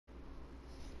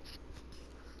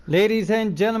Ladies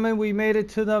and gentlemen, we made it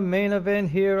to the main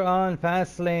event here on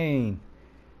Fastlane.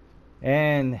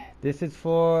 And this is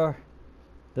for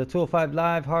the 205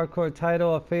 Live Hardcore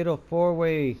title, a Fatal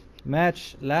 4-Way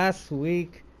match. Last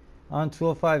week on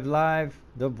 205 Live,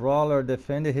 the Brawler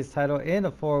defended his title in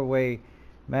a 4-way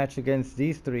match against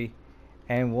these three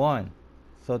and won.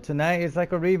 So tonight is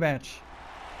like a rematch.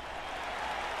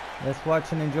 Let's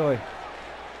watch and enjoy.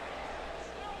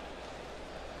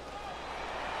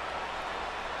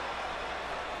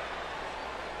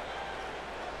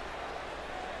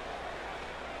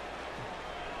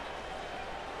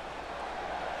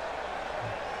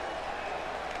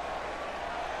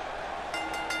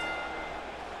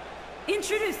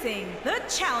 Introducing the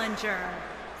challenger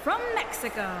from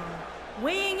Mexico,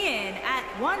 weighing in at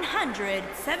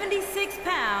 176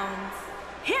 pounds,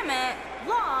 Him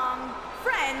Long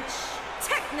French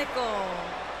Technical.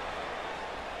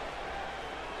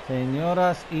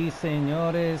 Señoras y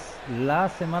señores, la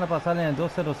semana pasada en el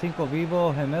 205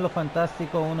 vivo, Gemelo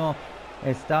Fantastico 1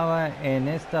 estaba en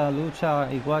esta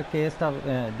lucha igual que esta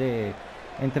de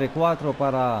entre cuatro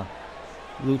para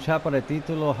luchar para el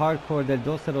título hardcore del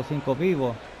 205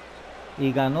 vivo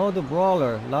y ganó The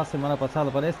Brawler la semana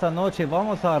pasada. Para esta noche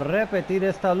vamos a repetir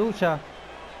esta lucha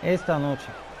esta noche.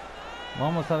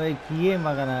 Vamos a ver quién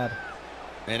va a ganar.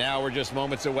 And now we're just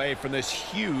moments away from this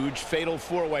huge fatal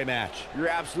four-way match. You're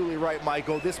absolutely right,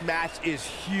 Michael. This match is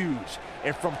huge.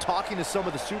 And from talking to some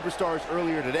of the superstars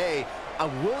earlier today,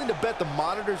 I'm willing to bet the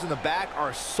monitors in the back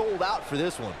are sold out for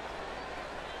this one.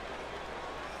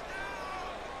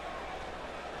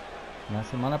 La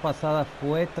semana pasada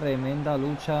fue tremenda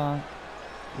lucha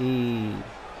y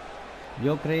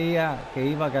yo creía que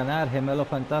iba a ganar Gemelo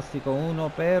Fantástico 1,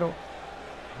 pero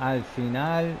al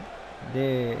final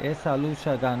de esa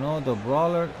lucha ganó The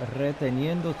Brawler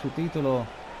reteniendo su título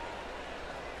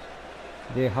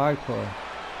de hardcore.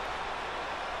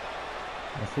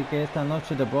 Así que esta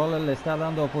noche The Brawler le está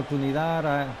dando oportunidad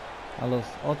a los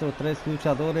otros tres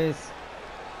luchadores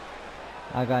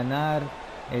a ganar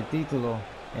el título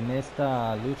en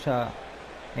esta lucha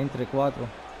entre cuatro.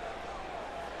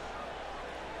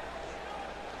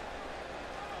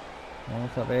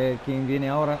 Vamos a ver quién viene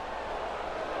ahora.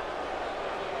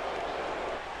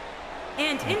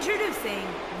 And introducing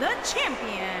the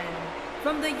champion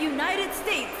from the United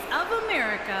States of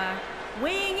America,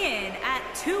 weighing in at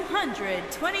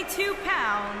 222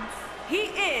 pounds,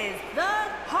 he is the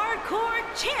hardcore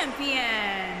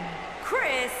champion,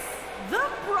 Chris the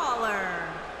Brawler.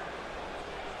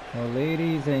 Well,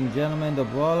 ladies and gentlemen, the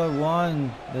Brawler won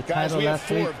the title we have last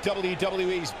four week. of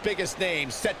WWE's biggest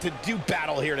names set to do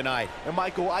battle here tonight. And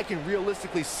Michael, I can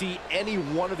realistically see any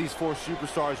one of these four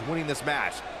superstars winning this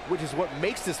match, which is what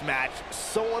makes this match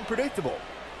so unpredictable.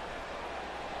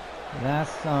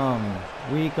 Last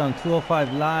week on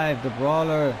 205 Live, the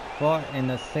Brawler fought in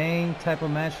the same type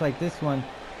of match like this one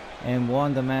and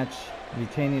won the match,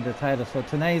 retaining the title. So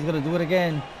tonight he's going to do it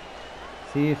again.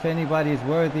 See if anybody is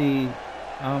worthy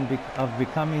of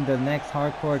becoming the next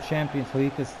hardcore champion so he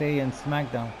could stay in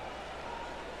SmackDown.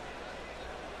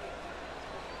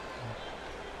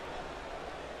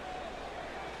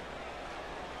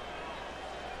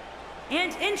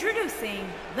 And introducing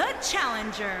the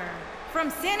challenger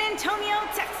from San Antonio,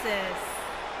 Texas,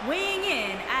 weighing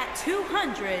in at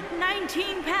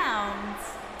 219 pounds,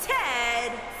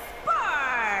 Ted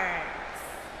Sparks.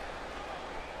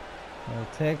 Well,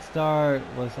 Texstar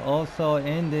was also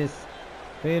in this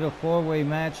Fatal 4-Way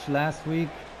match last week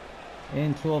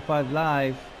in 205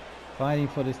 Live, fighting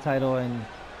for this title, and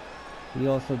he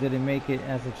also didn't make it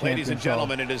as a champion. Ladies and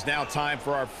gentlemen, it is now time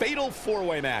for our Fatal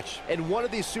 4-Way match. And one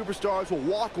of these superstars will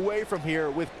walk away from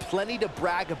here with plenty to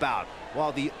brag about,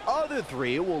 while the other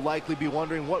three will likely be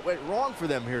wondering what went wrong for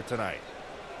them here tonight.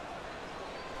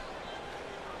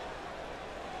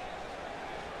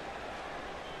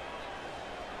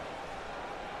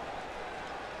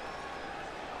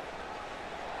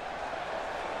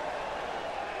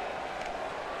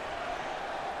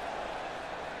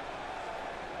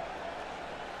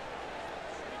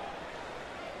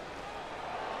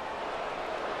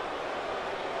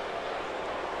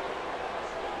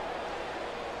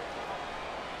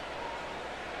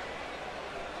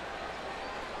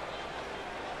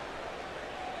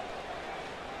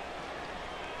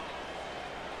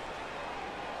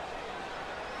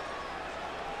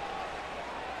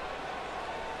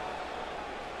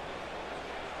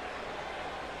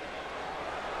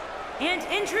 And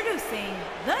introducing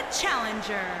the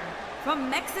challenger from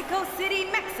Mexico City,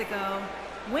 Mexico,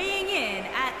 weighing in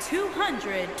at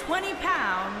 220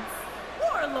 pounds,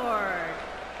 Warlord.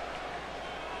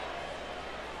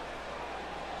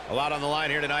 A lot on the line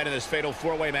here tonight in this fatal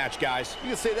four-way match, guys. You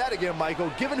can say that again,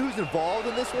 Michael. Given who's involved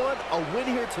in this one, a win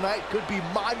here tonight could be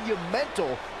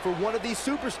monumental for one of these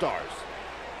superstars.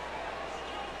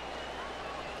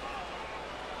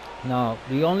 Now,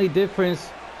 the only difference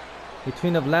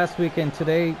between of last week and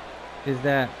today is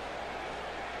that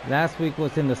last week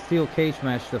was in the steel cage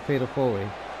match, the fatal four-way.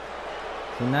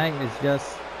 Tonight is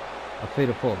just a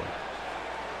fatal four-way.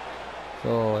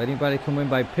 So anybody can win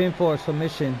by pinfall or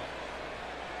submission.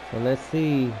 So let's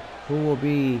see who will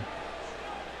be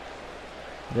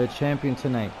the champion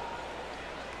tonight.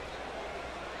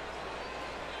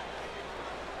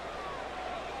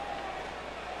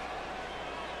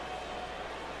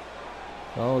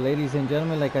 So ladies and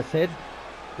gentlemen, like I said,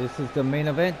 this is the main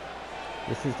event.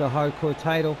 This is the hardcore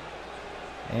title.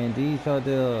 And these are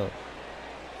the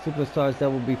superstars that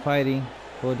will be fighting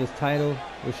for this title,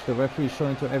 which the referee is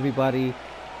showing to everybody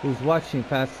who's watching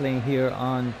Fastlane here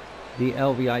on the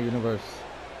LVI universe.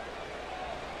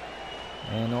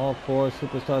 And all four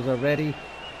superstars are ready.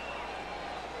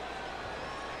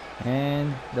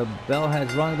 And the bell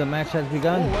has rung. The match has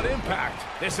begun. Ooh, what impact.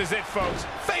 This is it, folks.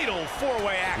 Fatal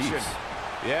four-way action. Jeez.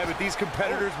 Yeah, but these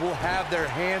competitors will have their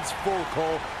hands full,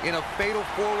 Cole. In a fatal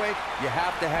four-way, you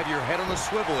have to have your head on the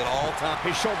swivel at all times.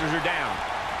 His shoulders are down.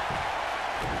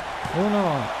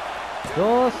 Uno,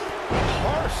 dos,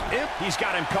 Harsh imp. He's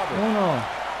got him covered. uno,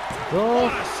 dos,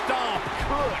 What a stomp.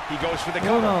 Good. He goes for the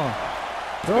cover. uno,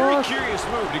 Very dos. curious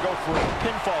move to go for a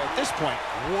pinfall at this point.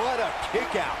 What a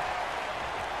kick out.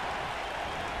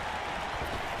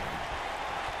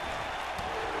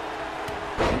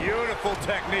 Beautiful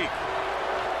technique.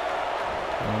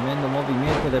 Tremendo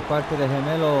movimiento de parte de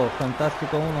Gemelo.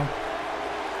 Fantastico 1.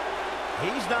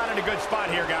 He's not in a good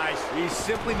spot here, guys. He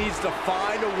simply needs to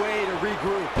find a way to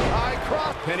regroup. High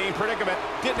cross. Penny predicament.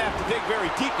 Didn't have to dig very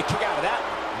deep to kick out of that.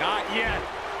 Not yet.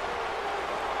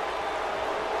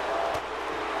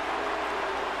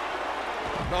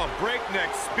 Oh,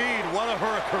 breakneck speed. What a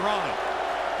hurricanrana.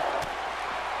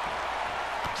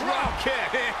 Drop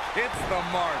kick. It's the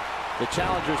mark. The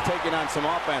challenger's taking on some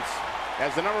offense.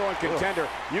 As the #1 contender,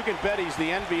 you can bet he's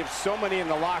the envy of so many in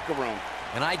the locker room.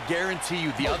 And I guarantee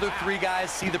you the other three guys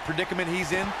see the predicament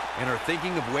he's in and are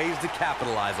thinking of ways to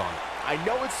capitalize on it. I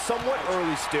know it's somewhat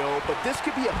early still, but this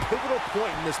could be a pivotal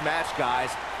point in this match,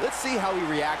 guys. Let's see how he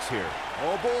reacts here.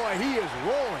 Oh boy, he is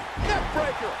rolling. Neck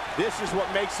breaker. This is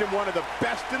what makes him one of the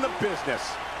best in the business.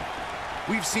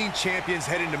 We've seen champions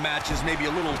head into matches maybe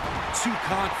a little too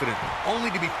confident, only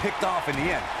to be picked off in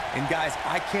the end. And guys,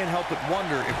 I can't help but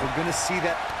wonder if we're going to see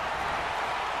that.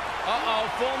 Uh-oh,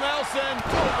 full Nelson.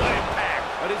 Total impact.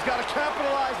 But he's got to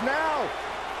capitalize now.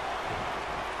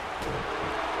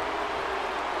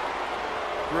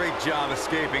 Great job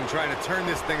escaping, trying to turn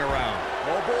this thing around.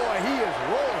 Oh boy, he is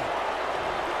rolling.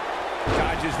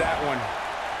 Dodges that one.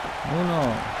 Uno,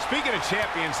 Speaking of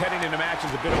champions heading into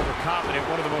matches a bit overconfident,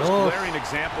 one of the most glaring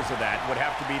examples of that would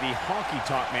have to be the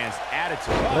honky-tonk man's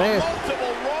attitude. Tres.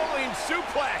 Multiple rolling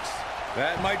suplex.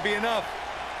 That might be enough.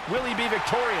 Will he be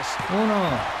victorious? uno,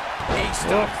 He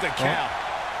stops the count.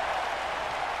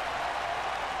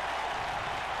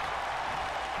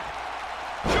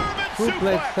 German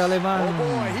suplex suplex. alemán. Oh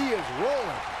boy, he is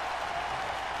rolling.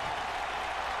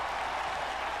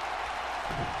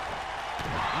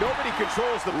 Nobody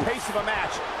controls the pace of a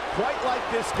match quite like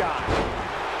this guy.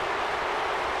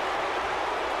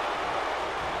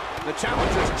 The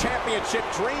challenger's championship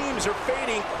dreams are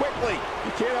fading quickly.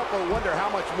 You can't help but wonder how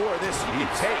much more of this he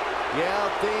can take. Yeah,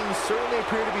 things certainly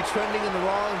appear to be trending in the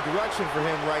wrong direction for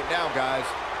him right now, guys.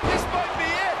 This might be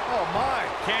it. Oh my.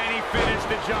 Can he finish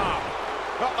the job?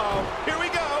 Uh-oh. Here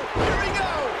we go. Here we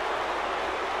go.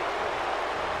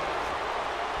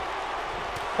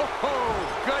 Oh,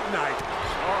 good night.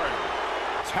 Sorry.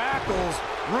 Tackles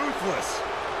ruthless.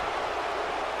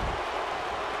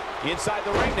 Inside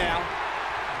the ring now.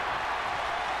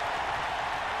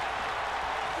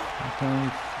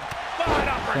 Fine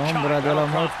uppercut. Sombra de la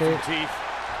Muerte. Teeth.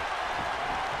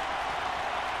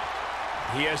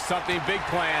 He has something big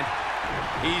planned.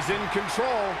 He's in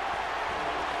control.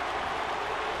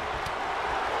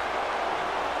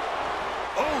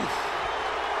 Oh,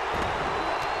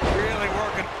 really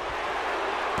working.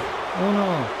 Uno,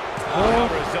 How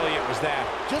dos, resilient was that?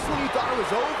 Just when you thought it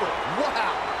was over.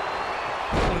 Wow.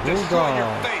 Destroy your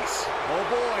Bulldog. face. Oh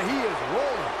boy, he is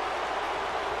rolling.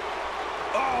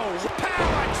 Oh,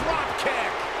 power drop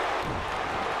kick.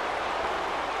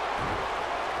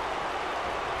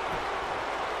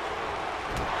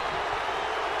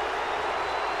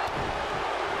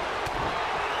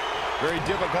 Very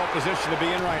difficult position to be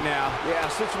in right now. Yeah,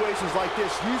 situations like this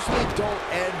usually don't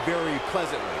end very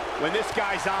pleasantly. When this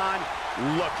guy's on,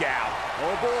 Look out.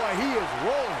 Oh, boy, he is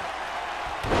rolling.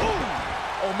 Boom.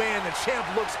 Oh, man, the champ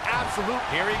looks absolute.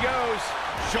 Here he goes.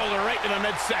 Shoulder right to the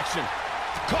midsection.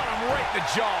 Caught him right in the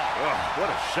jaw. What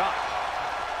a shot.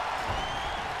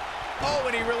 Oh,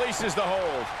 and he releases the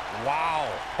hold. Wow.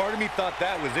 Part of me thought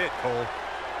that was it, Cole.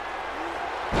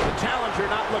 The challenger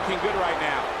not looking good right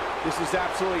now. This is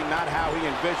absolutely not how he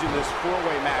envisioned this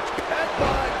four-way match.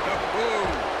 Headbutt.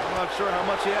 I'm not sure how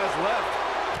much he has left.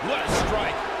 What a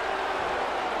strike.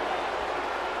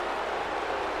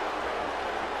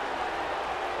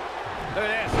 Look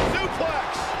at this. Suplex.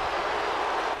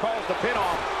 Calls the pin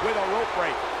off with a rope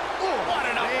break. Ooh, What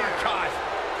an uppercut.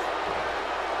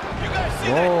 You guys see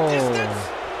Whoa. that distance?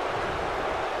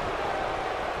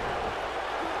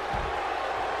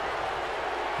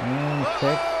 And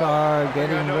Texstar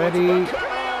getting ready.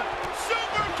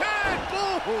 Super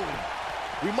Cat. Boom.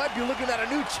 We might be looking at a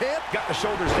new champ. Got the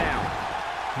shoulders down.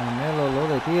 Gemelo lo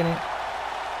detiene.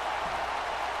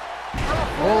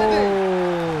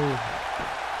 Oh.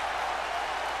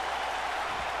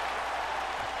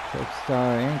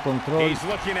 Texstar en control. He's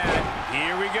looking at it.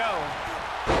 Here we go.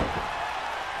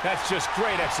 That's just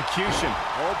great execution.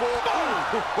 Oh, boy.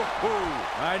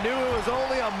 I knew it was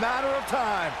only a matter of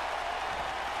time.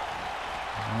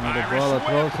 And the Brawler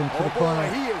throws him to Oh, the boy, corner.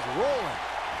 he is rolling.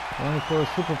 Going for a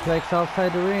superplex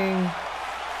outside the ring.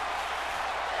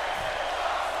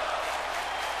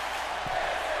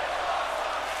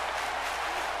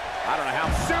 I don't know how.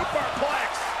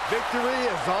 Superplex. Victory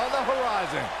is on the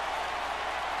horizon.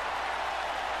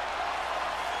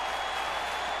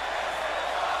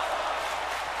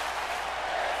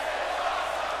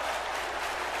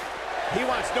 He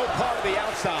wants no part of the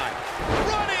outside.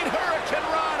 Running Hurricane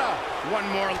Rana. One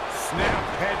more snap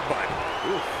headbutt.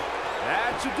 Oof.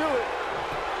 That should do it.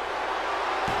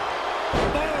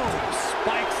 Boom!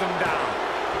 Spikes him down.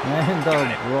 And the Got it.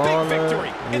 Big Brawler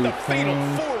victory in the fatal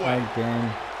retains four-way.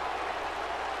 again.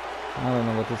 I don't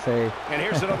know what to say. And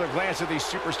here's another glance at these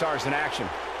superstars in action.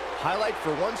 Highlight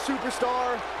for one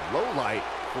superstar, low light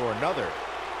for another.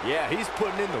 Yeah, he's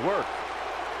putting in the work.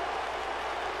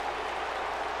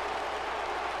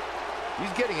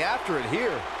 He's getting after it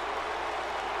here.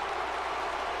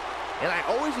 And I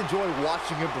always enjoy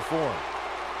watching him perform.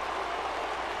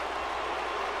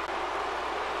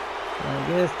 I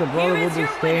guess the Brawler Here will is be your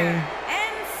staying. winner,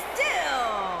 and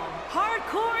still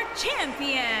hardcore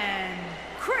champion,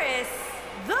 Chris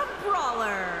the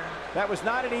Brawler. That was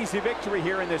not an easy victory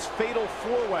here in this fatal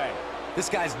four-way. This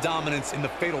guy's dominance in the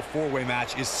fatal four-way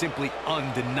match is simply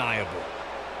undeniable.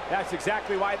 That's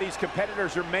exactly why these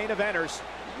competitors are main eventers.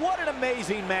 What an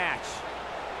amazing match.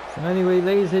 So anyway,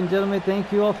 ladies and gentlemen,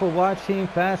 thank you all for watching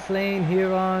Fastlane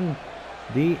here on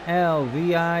the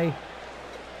LVI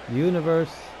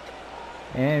Universe.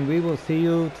 And we will see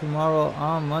you tomorrow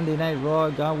on Monday Night Raw,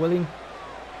 God willing.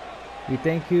 We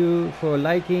thank you for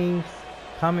liking,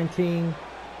 commenting,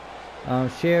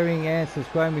 sharing, and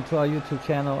subscribing to our YouTube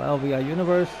channel, LVI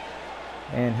Universe.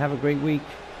 And have a great week.